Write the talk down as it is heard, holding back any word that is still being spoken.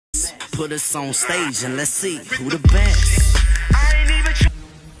Put us on stage and let's see who the best. I ain't even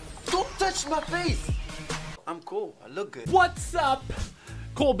Don't touch my face. I'm cool. I look good. What's up,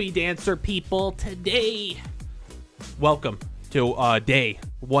 Colby Dancer people? Today, welcome to day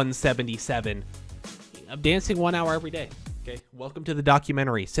 177 of dancing 1 hour every day. Okay, welcome to the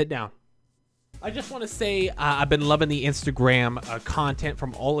documentary. Sit down. I just want to say I've been loving the Instagram content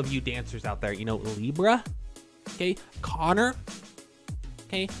from all of you dancers out there. You know, Libra, okay, Connor,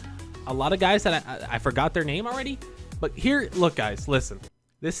 okay, a lot of guys that I forgot their name already. But here, look, guys, listen.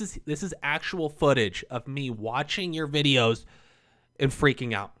 This is actual footage of me watching your videos and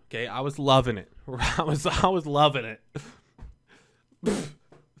freaking out. Okay, I was loving it. I was loving it.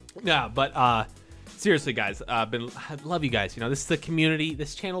 Yeah, but seriously, guys, I love you guys. You know, this is the community.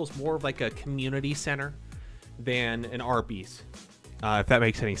 This channel is more of like a community center than an Arby's, if that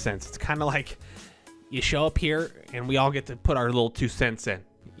makes any sense. It's kind of like you show up here and we all get to put our little 2 cents in.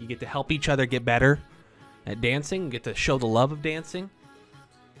 You get to help each other get better at dancing, get to show the love of dancing.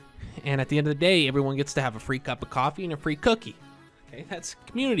 And at the end of the day, everyone gets to have a free cup of coffee and a free cookie. Okay, that's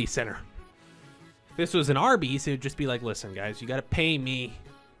community center. If this was an Arby's, it would just be like, listen, guys, you got to pay me.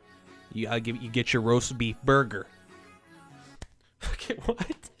 You get your roast beef burger. Okay,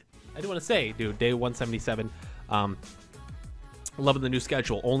 what? I do want to say, dude, day 177. Loving the new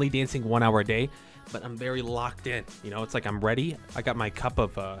schedule. Only dancing 1 hour a day, but I'm very locked in. You know, it's like I'm ready. I got my cup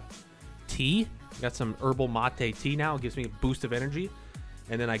of tea. I got some herbal mate tea now. It gives me a boost of energy.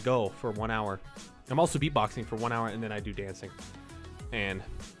 And then I go for 1 hour. I'm also beatboxing for 1 hour, and then I do dancing. And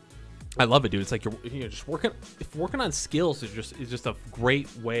I love it, dude. It's like you're just working. If working on skills is just a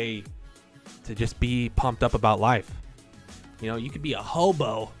great way to just be pumped up about life. You know, you could be a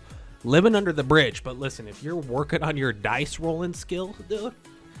hobo living under the bridge, but listen, if you're working on your dice rolling skill, dude,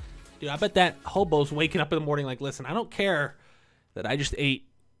 I bet that hobo's waking up in the morning like, listen, I don't care that I just ate,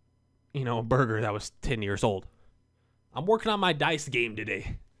 you know, a burger that was 10 years old. I'm working on my dice game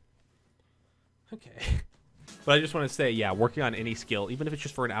today. Okay. But I just want to say, yeah, working on any skill, even if it's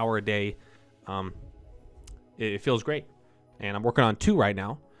just for an hour a day, it feels great. And I'm working on 2 right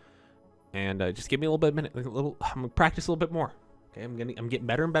now. And just give me a little bit of minute. I'm gonna practice a little bit more. Okay, I'm getting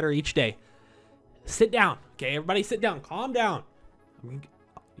better and better each day. Sit down. Okay, everybody sit down. Calm down.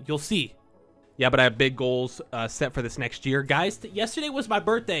 You'll see. Yeah, but I have big goals set for this next year. Guys, yesterday was my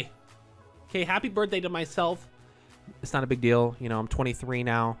birthday. Okay, happy birthday to myself. It's not a big deal. You know, I'm 23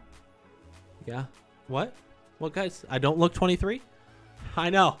 now. Yeah. What? What, guys? I don't look 23? I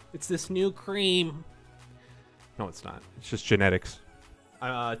know. It's this new cream. No, it's not. It's just genetics.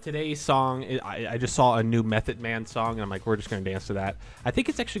 Today's song, I just saw a new Method Man song, and I'm like, we're just going to dance to that. I think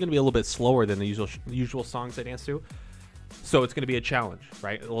it's actually going to be a little bit slower than the usual songs I dance to. So it's going to be a challenge,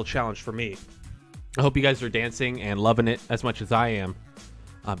 right? A little challenge for me. I hope you guys are dancing and loving it as much as I am.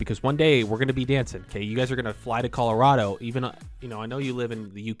 Because one day we're going to be dancing, okay? You guys are going to fly to Colorado. Even, you know, I know you live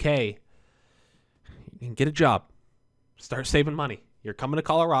in the UK. You can get a job. Start saving money. You're coming to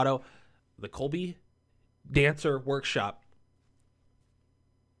Colorado. The Colby Dancer Workshop.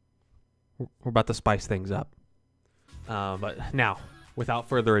 We're about to spice things up. But now, without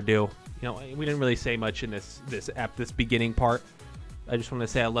further ado, you know, we didn't really say much in this beginning part. I just want to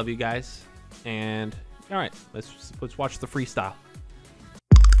say I love you guys. And, all right, let's watch the freestyle.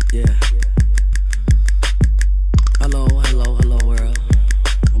 Yeah. Hello world.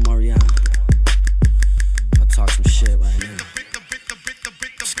 I'm Marianne. I'll talk some shit right now.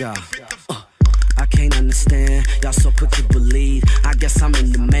 Let's go. I can't understand, y'all so quick to believe. I guess I'm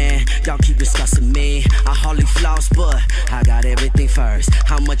in the man, y'all keep discussing me. I hardly floss, but I got everything first.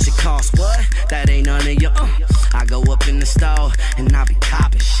 How much it costs, what? That ain't none of your I go up in the store and I be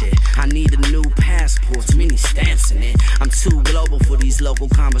copping shit. I need a new passport, many stamps in it. I'm too global for these local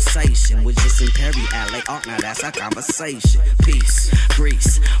conversations. We're just in Perry, LA, art, now that's our conversation. Peace,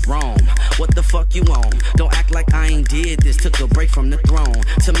 Greece, Rome, what the fuck you on? Don't act like I ain't did this, took a break from the throne.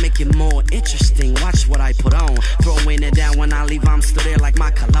 To make it more interesting, watch what I put on. Throwing it down when I leave, I'm still there like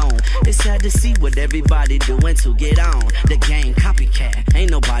my cologne. It's sad to see what everybody doing to get on. The game copycat,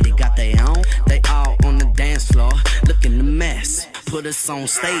 ain't nobody got their own. They all on the dance floor, looking a mess. Put us on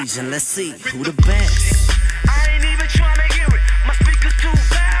stage and let's see who the best. I ain't even trying to hear it, my speakers too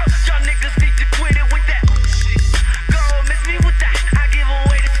loud. Y'all niggas need to quit it with that. Go miss me with that. I give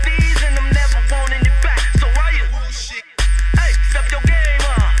away the steez and I'm never wanting it back. So why you? Hey, step your game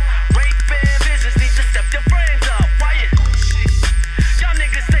up. Rape band business need to step your frames up. Why you? Y'all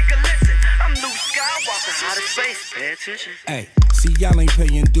niggas take a listen. I'm Luke Skywalker, outer space. Pay attention. Hey, see y'all ain't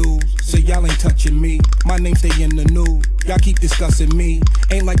paying dues, so y'all ain't touching me. My name stay in the news. Y'all keep discussing me.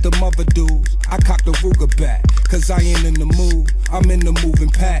 Ain't like the mother dudes. I cock the Ruger back, cause I ain't in the mood. I'm in the moving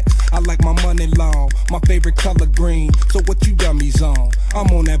packs. I like My favorite color green, so what you dummies on? I'm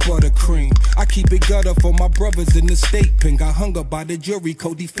on that buttercream. I keep it gutter for my brothers in the state pen. Got hung up by the jury,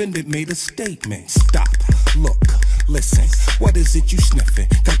 co-defendant made a statement. Stop, look, listen, what is it you sniffing?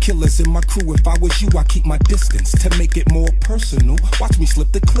 Got killers in my crew, if I was you, I keep my distance. To make it more personal, watch me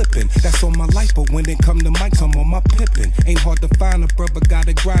slip the clipping. That's on my life, but when it come to mics, I'm on my pippin'. Ain't hard to find, a brother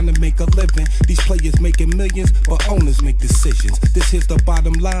gotta grind to make a living. These players making millions, but owners make decisions. This here's the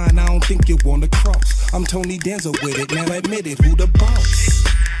bottom line, I don't think you wanna cross. I'm Tony Danza with it, now admit it, who the boss?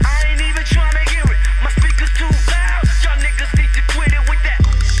 I ain't even trying to hear it, my speaker's too loud.